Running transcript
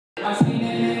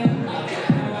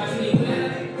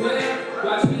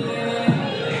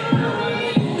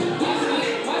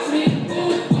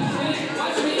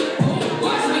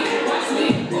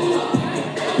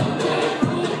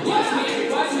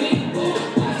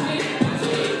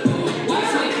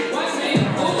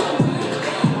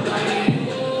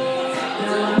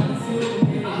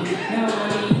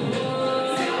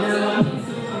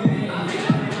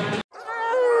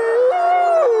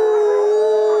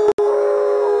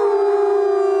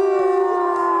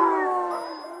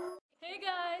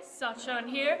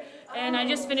Here, and I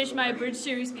just finished my Bridge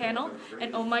Series panel,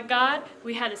 and oh my god,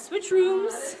 we had to switch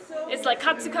rooms. It's like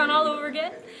Katsucon all over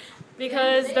again,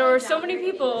 because there were so many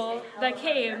people that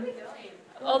came,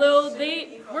 although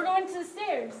they were going to the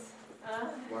stairs.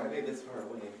 Why are they this far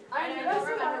away? I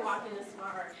never remember walking this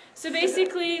far. So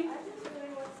basically,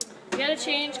 we had to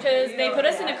change because they put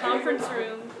us in a conference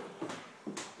room.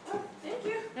 Thank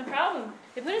you. No problem.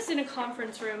 They put us in a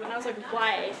conference room, and I was like,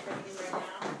 why?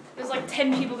 There's like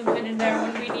 10 people can fit in there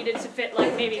when we needed to fit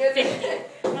like maybe 50.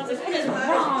 And I was like, what is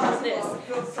wrong with this?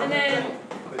 And then,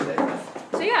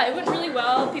 so yeah, it went really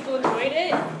well. People enjoyed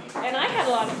it, and I had a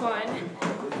lot of fun.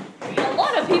 A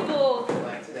lot of people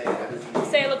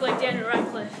say I look like Daniel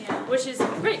Radcliffe, which is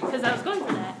great because I was going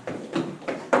for that.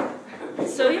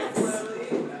 So yes,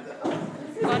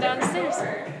 going down the stairs.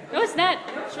 No, it's not.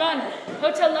 Sean,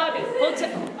 hotel lobby.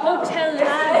 Hotel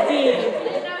lobby.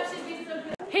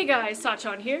 Hey guys,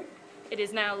 Sachan here. It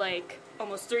is now like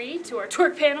almost 3 to our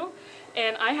twerk panel,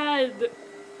 and I had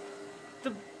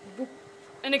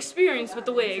an experience with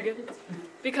the wig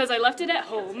because I left it at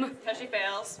home. Because she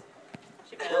fails.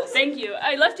 Thank you.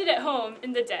 I left it at home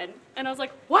in the den, and I was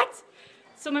like, what?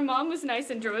 So my mom was nice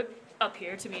and drove it up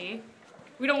here to me.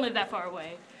 We don't live that far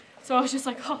away. So I was just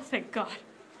like, oh, thank God.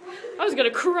 I was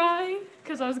gonna cry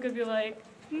because I was gonna be like,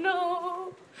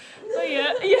 no. But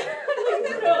yeah,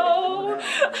 no.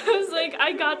 I was like,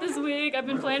 I got this wig. I've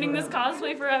been planning this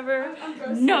cosplay forever.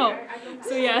 No.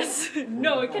 So yes,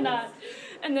 no, it cannot.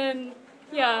 And then,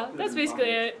 yeah, that's basically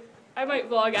it. I might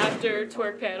vlog after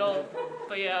twerk panel,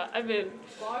 but yeah, I've been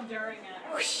Vlog during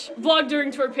it. whoosh, vlog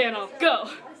during twerk panel. Go.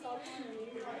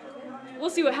 We'll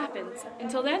see what happens.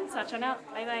 Until then, Sachan out.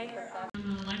 Bye bye.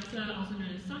 I'm Alexa, also known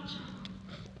as Sachan.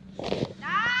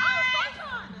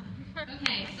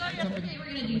 Okay, so today we're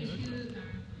going to do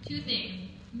two things.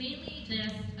 Mainly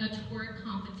just a twerk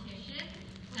competition,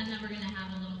 and then we're going to have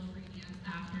a little free dance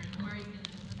after. Or you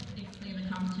can explain the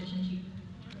competition to you.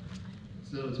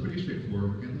 So it's pretty straightforward.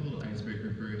 We're going to do a little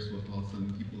icebreaker first. We'll call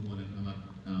some people who want to come up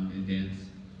and dance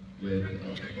with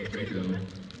Draco,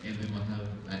 and then we'll have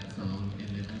that song, and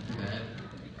then after that,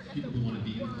 people who want to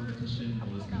be in the competition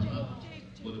will just come up.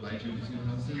 We'll divide you into 2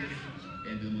 houses,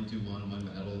 and then we'll do one-on-one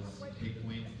battles, take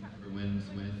points for wins,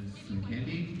 some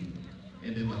candy,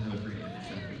 and then we'll have a free dance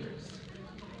afterwards.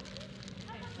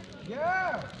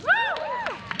 Yeah!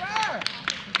 Yeah!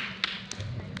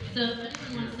 So if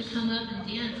anyone wants to come up and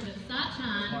dance with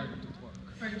Sachan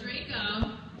or Draco,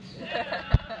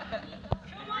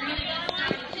 we're going to get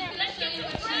started. She's going to show you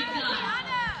what she's done.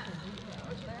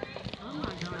 Oh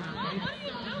my god.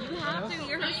 You have to.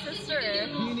 You're her sister.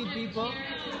 Do you need people?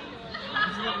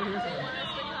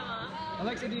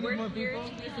 Alexa, do you need more people?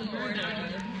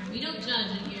 We don't judge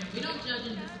in here. We don't judge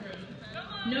in this room.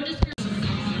 No discrimination.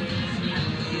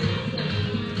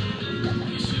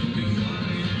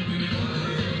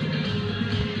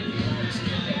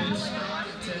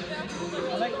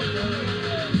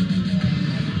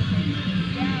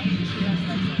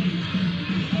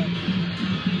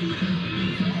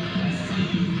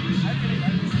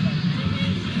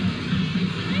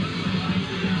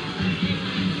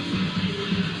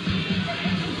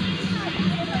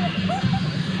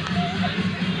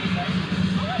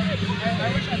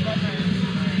 I wish I brought my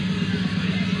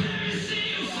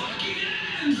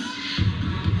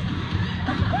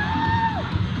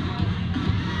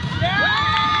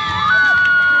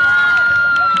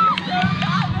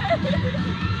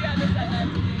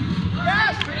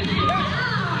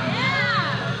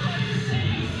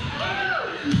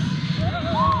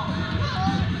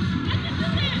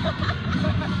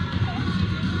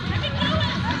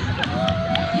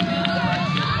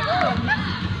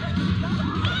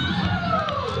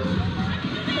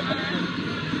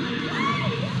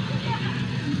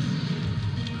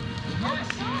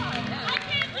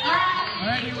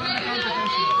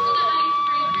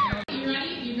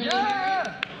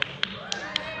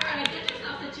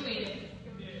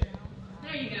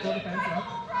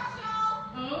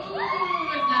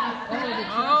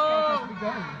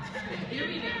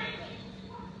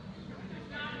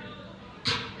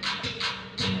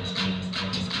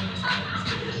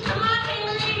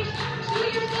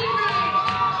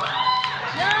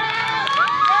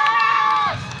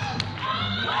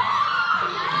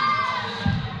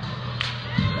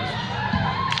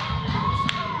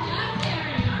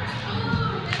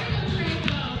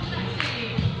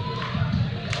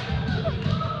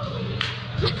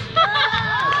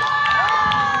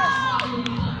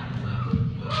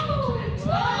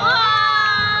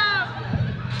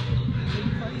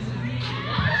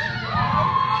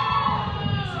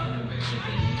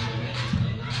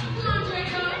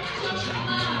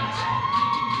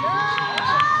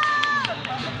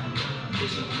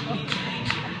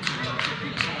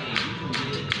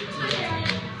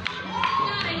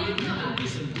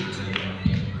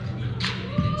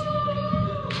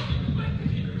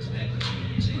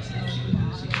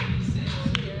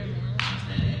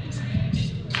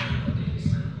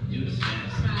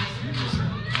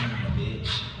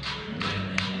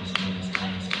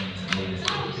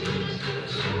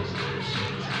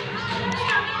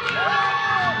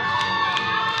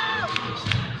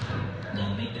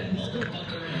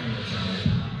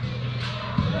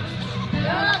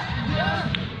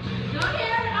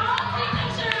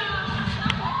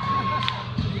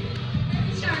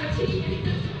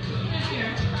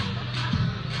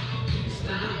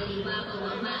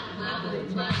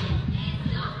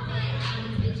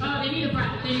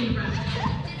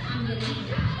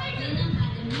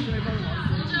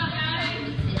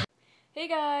Hey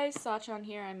guys, Sachan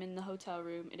here. I'm in the hotel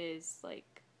room. It is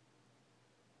like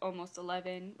almost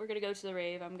 11. We're gonna go to the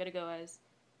rave. I'm gonna go as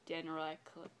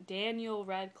Daniel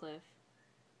Radcliffe.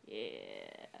 Yeah.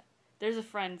 There's a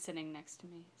friend sitting next to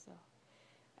me, so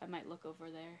I might look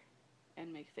over there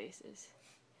and make faces.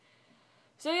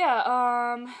 So yeah,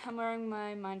 I'm wearing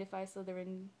my Mind If I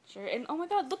Slytherin shirt, and oh my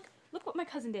god, look what my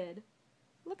cousin did.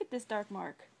 Look at this dark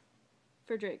mark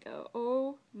for Draco.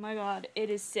 Oh my god, it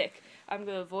is sick. I'm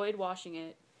gonna avoid washing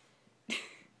it,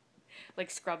 like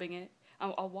scrubbing it.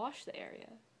 I'll wash the area,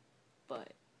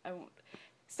 but I won't.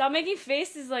 Stop making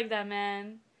faces like that,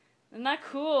 man. They're not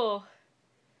cool.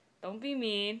 Don't be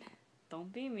mean.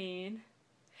 Don't be mean.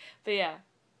 But yeah.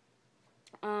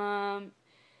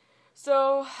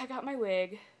 So I got my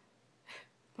wig.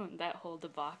 That whole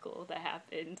debacle that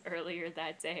happened earlier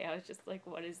that day, I was just like,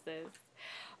 what is this?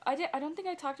 I don't think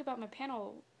I talked about my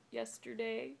panel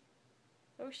yesterday.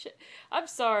 Oh shit. I'm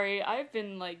sorry. I've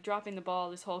been like dropping the ball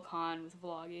this whole con with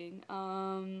vlogging.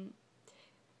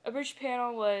 A bridge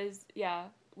panel was, yeah,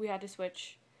 we had to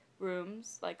switch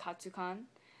rooms, like Katsukan.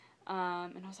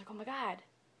 And I was like, oh my god.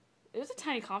 It was a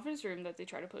tiny conference room that they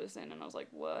tried to put us in, and I was like,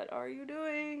 what are you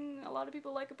doing? A lot of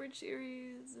people like a bridge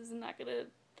series. This is not gonna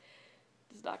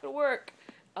work.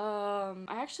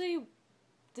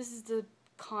 This is the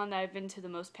con that I've been to the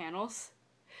most panels,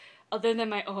 other than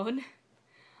my own.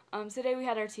 Today we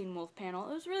had our Teen Wolf panel.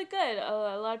 It was really good.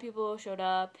 A lot of people showed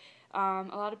up.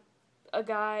 A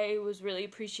guy was really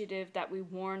appreciative that we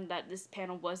warned that this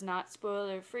panel was not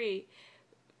spoiler free,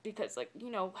 because like,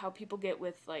 you know how people get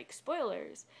with like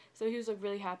spoilers. So he was like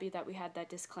really happy that we had that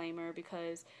disclaimer,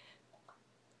 because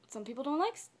some people don't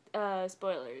like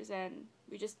spoilers, and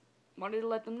we just wanted to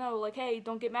let them know, like, hey,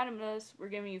 don't get mad at us. We're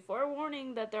giving you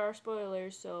forewarning that there are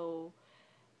spoilers. So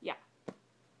yeah.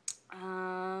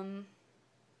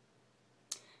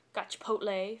 Got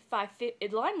Chipotle, $5.50.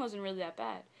 The line wasn't really that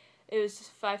bad. It was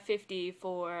 $5.50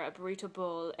 for a burrito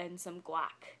bowl and some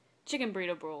guac. Chicken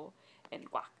burrito bowl and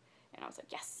guac. And I was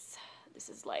like, yes, this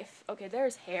is life. Okay,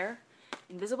 there's hair.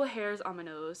 Invisible hairs on my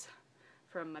nose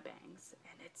from my bangs.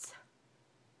 And it's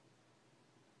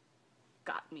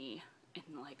got me in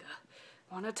like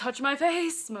a wanna touch my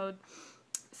face mode.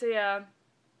 So yeah,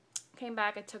 came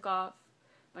back, I took off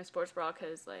my sports bra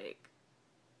because like,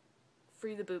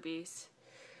 free the boobies.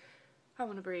 I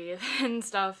want to breathe and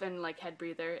stuff, and like head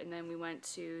breather. And then we went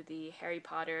to the Harry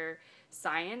Potter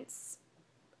science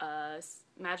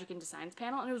magic into science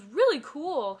panel, and it was really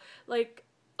cool. Like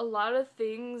a lot of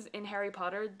things in Harry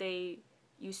Potter they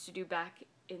used to do back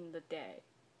in the day,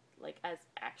 like as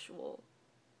actual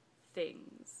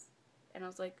things. And I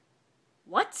was like,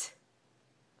 what?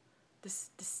 This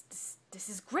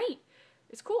is great.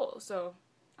 It's cool. So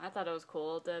I thought it was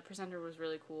cool. The presenter was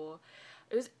really cool.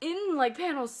 It was in like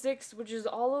panel 6, which is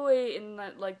all the way in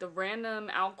that like the random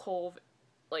alcove,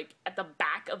 like at the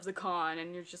back of the con,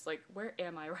 and you're just like, where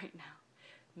am I right now?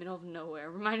 Middle of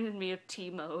nowhere. Reminded me of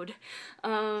T-mode.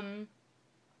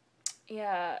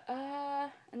 Yeah.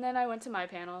 And then I went to my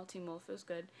panel, Teen Wolf. It was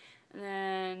good. And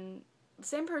then the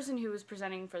same person who was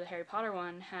presenting for the Harry Potter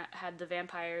one had the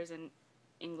vampires in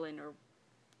England or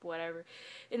whatever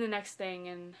in the next thing,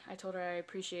 and I told her I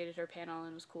appreciated her panel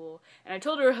and it was cool. And I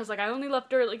told her, I was like, I only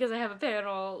left early because I have a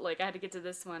panel, like I had to get to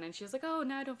this one, and she was like, oh,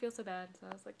 now I don't feel so bad. So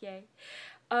I was like, yay.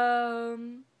 A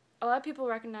lot of people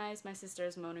recognized my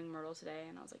sister's Moaning Myrtle today,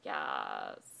 and I was like,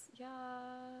 yes. Yeah,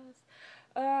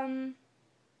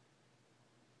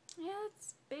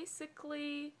 that's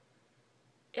basically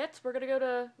it. We're gonna go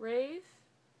to rave,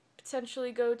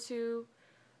 potentially go to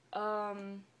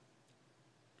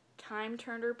Time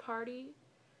Turner party,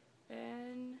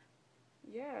 and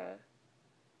yeah,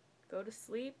 go to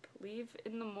sleep, leave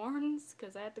in the mornings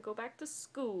because I have to go back to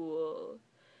school.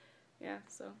 Yeah,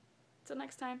 so till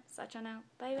next time, Sachan out.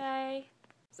 Bye bye.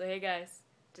 So hey guys,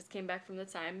 just came back from the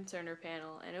Time Turner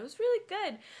panel, and it was really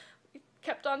good. We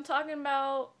kept on talking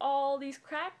about all these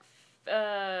crack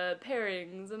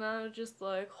pairings, and I was just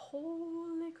like,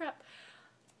 holy crap.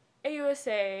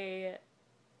 AUSA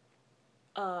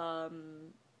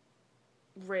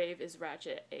rave is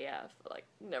ratchet AF. Like,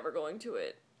 never going to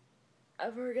it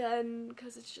ever again,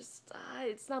 because it's just,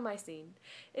 it's not my scene.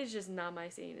 It's just not my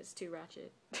scene. It's too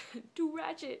ratchet. Too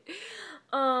ratchet.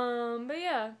 But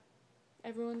yeah,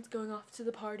 everyone's going off to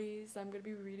the parties. I'm gonna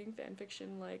be reading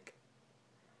fanfiction like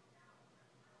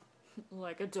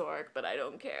a dork, but I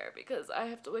don't care because I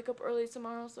have to wake up early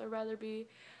tomorrow, so I'd rather be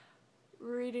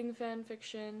reading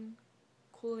fanfiction,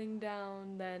 cooling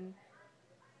down, than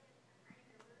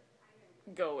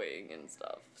going and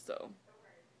stuff. So,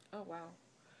 oh wow.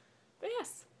 But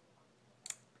yes,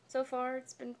 so far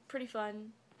it's been pretty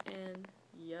fun, and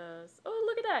yes. Oh,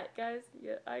 that, guys.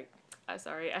 Yeah, I'm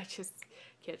sorry, I just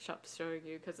can't stop showing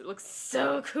you because it looks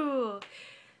so cool.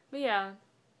 But yeah,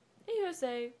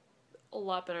 USA, a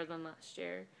lot better than last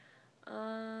year.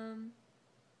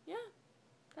 Yeah,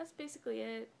 that's basically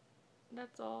it.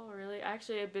 That's all, really.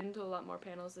 Actually, I've been to a lot more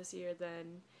panels this year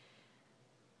than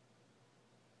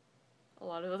a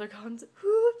lot of other cons.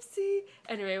 Whoopsie!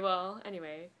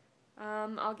 Anyway,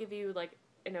 I'll give you, like,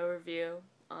 an overview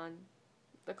on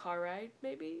the car ride,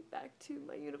 maybe, back to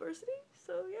my university.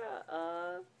 So,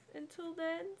 yeah, until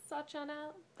then, Sachan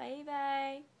out.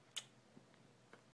 Bye-bye.